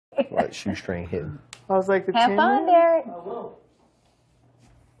Like shoestring hidden. I was like, the Have fun, Derek. No.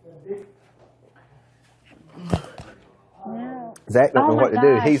 Zach don't know what to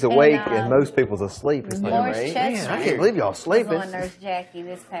do. He's awake and most people's asleep. It's like, Morris man, Chestnut I can't believe y'all was sleeping. on Nurse Jackie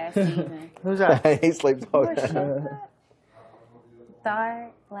this past season. Who's that? He sleeps all Morris the time. Chestnut.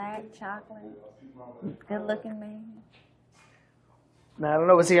 Dark, black, chocolate, good-looking man. Now, I don't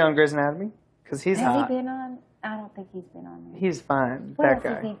know. Was he on Grey's Anatomy? Because he's Has hot. he been on? I don't think he's been on there. He's fine. What That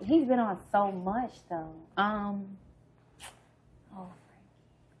else has guy. he's been on so much though.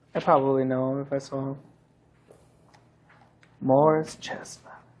 I probably know him if I saw him. Morris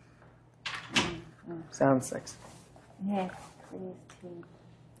Chestnut. Sounds sexy. Yes, please too.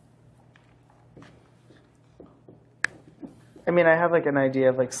 I mean, I have like an idea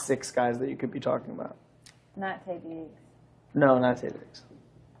of like 6 guys that you could be talking about. Not Tay Diggs. No, not Tay Diggs.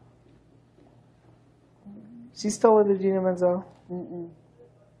 She's still with Regina Menzel?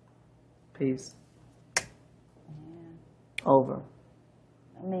 Peace. Yeah. Over.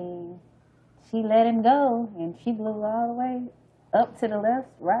 I mean, she let him go, and she blew all the way up to the left,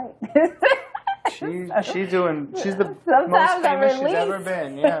 right. She's the Sometimes most that famous she's release. ever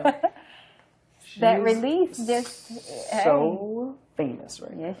been. Yeah. That She's release just so famous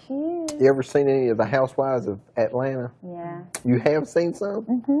right now. Yes, she is. You ever seen any of the Housewives of Atlanta? Yeah. You have seen some?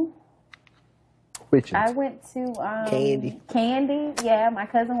 Mm-hmm. Which I ones? went to Candy. Candy, yeah. My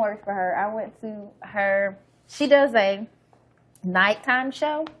cousin works for her. I went to her. She does a nighttime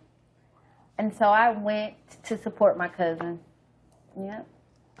show, and so I went to support my cousin. Yep.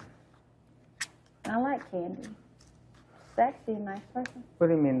 I like Candy. She's actually a nice person. What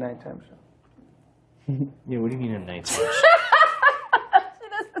do you mean nighttime show? Yeah, what do you mean a night switch?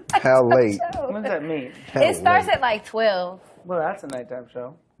 How late? What does that mean? It starts at like 12. Well, that's a nighttime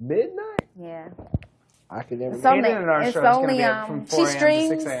show. Midnight? Yeah. I could never. It's only, Aiden and our it's show is going to only be up from 4 she a.m. to streams.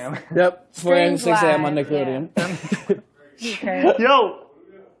 6 a.m. Yep, 4 a.m. to 6 a.m. on live, Nickelodeon. Okay. Yo!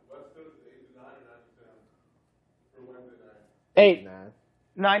 8.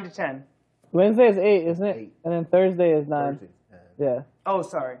 9 to 10. Wednesday is 8, isn't it? 8. And then Thursday is 9. Thursday. Yeah. Oh,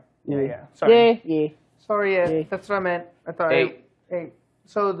 sorry. Yeah. Yeah. Sorry. Yeah. Sorry, yeah. Yeah. That's what I meant. I thought 8. 8.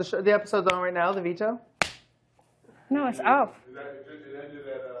 So the episode's on right now, the veto? No, it's off.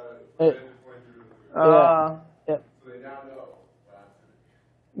 It- Uh, Yep.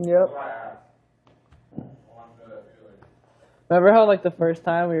 Yep. Remember how, like, the first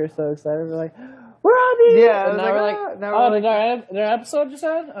time we were so excited? We were like, we're on it! Yeah, I And was now we're like, like, ah, now oh, we're did our episode just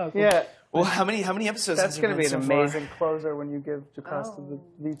end? Oh, cool. Yeah. Well, how many episodes? That's going to be an amazing closer when you give Jocasta the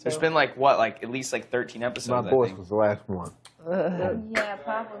veto. There's been like what, like at least like 13 episodes. My I voice think. was the last one. Yeah,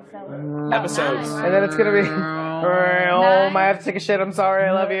 probably so. Episodes. And then it's going to be, oh, I have to take a shit. I'm sorry.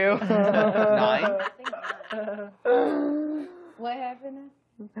 I love you. 9. What happened?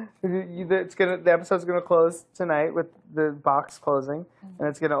 The episode's gonna close tonight with the box closing, and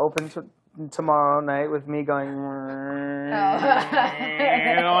it's gonna open tomorrow night with me going. Oh,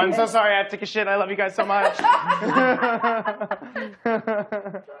 I'm so sorry. I have to take a shit. I love you guys so much.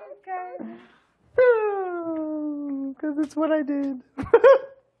 Because it's what I did.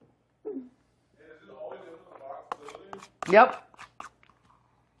 Yep.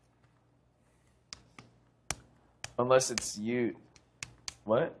 Unless it's you.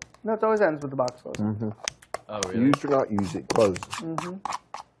 What? No, it always ends with the box closing. Mm-hmm. Oh, really? Use or not use it, close it.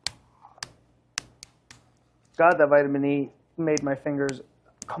 God, that vitamin E made my fingers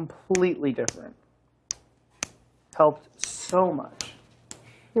completely different. Helped so much.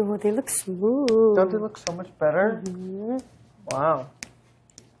 Oh, they look smooth. Don't they look so much better? Wow.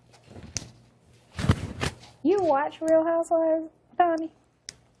 You watch Real Housewives, Donnie?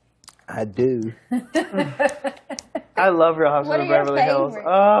 I do. I love Real Housewives What of are your Beverly Hills. favorites?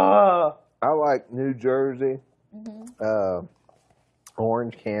 Oh, I like New Jersey,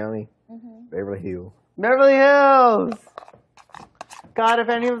 Orange County, Beverly Hills. Beverly Hills. God, if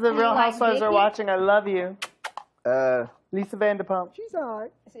any of the You Real like Housewives are Vicky? watching, I love you. Lisa Vanderpump. She's all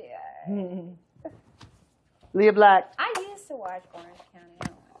right. Leah Black. I used to watch Orange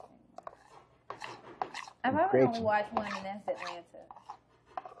County. I don't watch it. I've Great. only watched one, and that's Atlanta.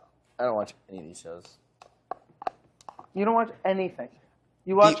 I don't watch any of these shows. You don't watch anything.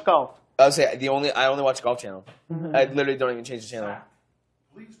 You watch golf. I would say I only watch Golf Channel. I literally don't even change the channel.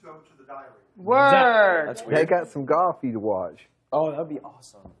 Please go to the diary. Word. That's They weird. got some golf for you to watch. Oh, that'd be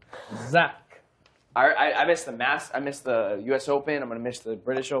awesome. Zach. I missed the I missed the U.S. Open. I'm gonna miss the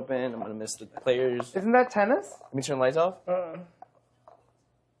British Open. I'm gonna miss the Players. Isn't that tennis? Let me turn the lights off. The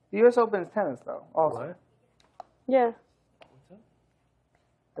U.S. Open is tennis, though. Also, What? Yeah.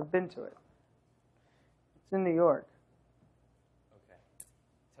 I've been to it. It's in New York.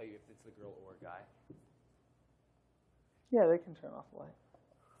 Okay. tell you if it's the girl or a guy. Yeah, they can turn off the light.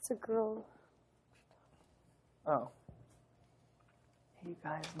 It's a girl. Oh. Hey, you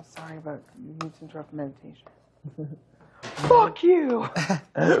guys, I'm sorry about you need to interrupt meditation. Fuck you!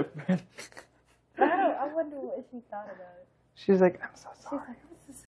 I wonder what she thought about it. She's like, I'm so She's sorry. like,